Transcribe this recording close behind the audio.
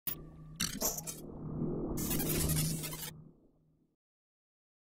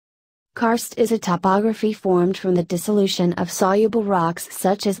Karst is a topography formed from the dissolution of soluble rocks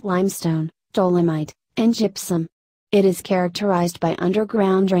such as limestone, dolomite, and gypsum. It is characterized by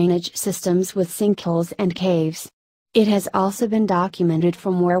underground drainage systems with sinkholes and caves. It has also been documented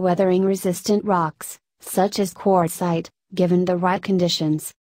for more weathering-resistant rocks, such as quartzite, given the right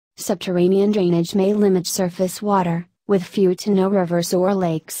conditions. Subterranean drainage may limit surface water, with few to no rivers or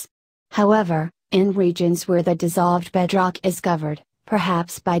lakes. However, in regions where the dissolved bedrock is covered,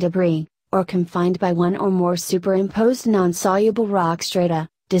 perhaps by debris, or confined by one or more superimposed non-soluble rock strata,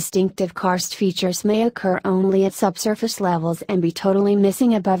 distinctive karst features may occur only at subsurface levels and be totally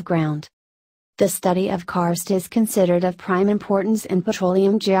missing above ground. The study of karst is considered of prime importance in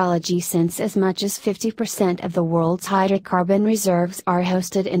petroleum geology since as much as 50% of the world's hydrocarbon reserves are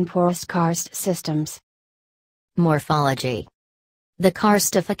hosted in porous karst systems. Morphology. The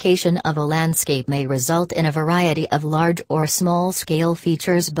karstification of a landscape may result in a variety of large or small-scale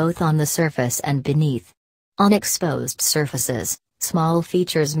features both on the surface and beneath. On exposed surfaces, small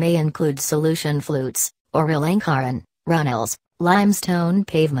features may include solution flutes, or runnels, limestone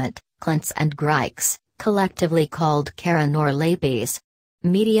pavement, clints and grikes, collectively called cairn or lapes.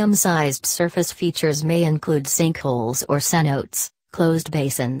 Medium-sized surface features may include sinkholes or cenotes, closed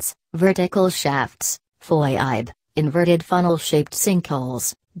basins, vertical shafts, inverted funnel-shaped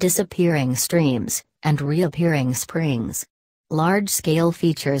sinkholes, disappearing streams, and reappearing springs. Large-scale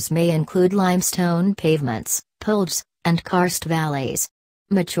features may include limestone pavements, pulges, and karst valleys.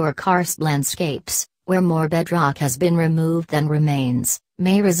 Mature karst landscapes, where more bedrock has been removed than remains,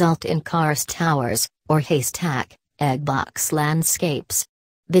 may result in karst towers, or haystack, egg box landscapes.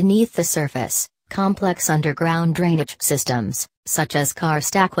 Beneath the surface, complex underground drainage systems, such as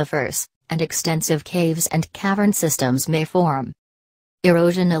karst aquifers, and extensive caves and cavern systems may form.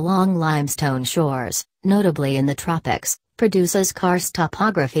 Erosion along limestone shores, notably in the tropics, produces karst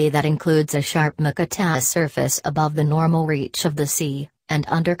topography that includes a sharp mukatah surface above the normal reach of the sea, and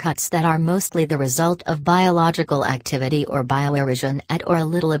undercuts that are mostly the result of biological activity or bioerosion at or a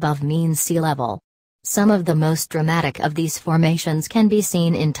little above mean sea level. Some of the most dramatic of these formations can be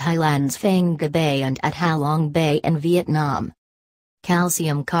seen in Thailand's Phang Nga Bay and at Ha Long Bay in Vietnam.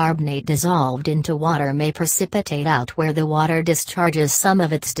 Calcium carbonate dissolved into water may precipitate out where the water discharges some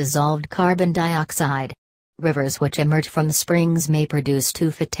of its dissolved carbon dioxide. Rivers which emerge from springs may produce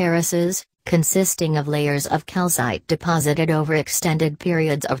tufa terraces, consisting of layers of calcite deposited over extended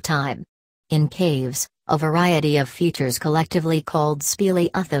periods of time. In caves, a variety of features collectively called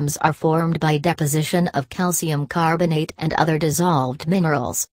speleothems are formed by deposition of calcium carbonate and other dissolved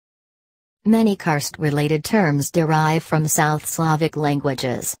minerals. Many karst-related terms derive from South Slavic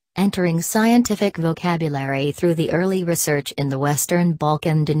languages, entering scientific vocabulary through the early research in the Western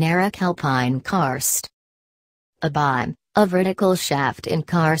Balkan Dinaric alpine karst. A beam, a vertical shaft in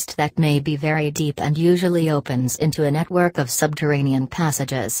karst that may be very deep and usually opens into a network of subterranean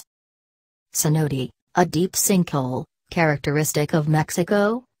passages. Cenote, a deep sinkhole, characteristic of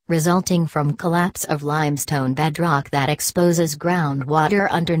Mexico, resulting from collapse of limestone bedrock that exposes groundwater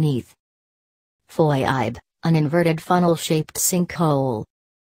underneath. An inverted funnel-shaped sinkhole.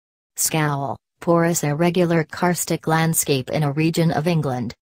 Scowl, porous irregular karstic landscape in a region of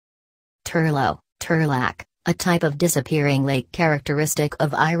England. Turlac, a type of disappearing lake characteristic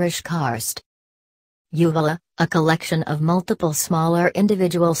of Irish karst. Uvula, a collection of multiple smaller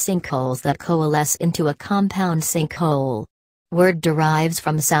individual sinkholes that coalesce into a compound sinkhole. Word derives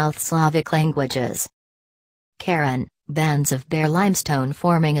from South Slavic languages. Cairn, bands of bare limestone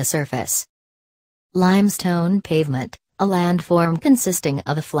forming a surface. Limestone pavement, a landform consisting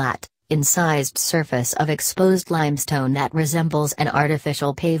of a flat, incised surface of exposed limestone that resembles an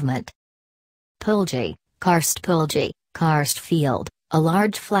artificial pavement. Pulgi, karst field, a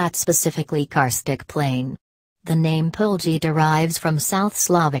large flat specifically karstic plain. The name pulgi derives from South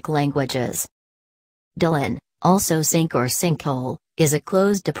Slavic languages. Dolin, also sink or sinkhole, is a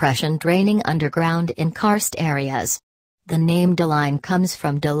closed depression draining underground in karst areas. The name doline comes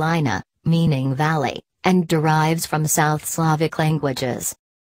from dolina, meaning valley, and derives from South Slavic languages.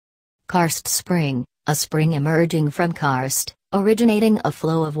 Karst spring, a spring emerging from karst, originating a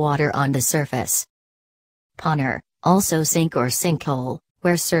flow of water on the surface. Ponner, also sink or sinkhole,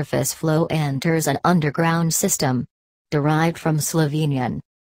 where surface flow enters an underground system. Derived from Slovenian.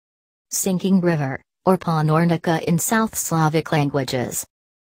 Sinking river, or ponornica in South Slavic languages.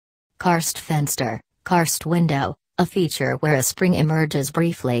 Karst fenster, karst window, a feature where a spring emerges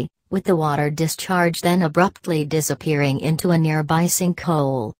briefly, with the water discharge then abruptly disappearing into a nearby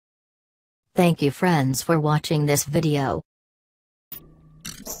sinkhole. Thank you friends for watching this video.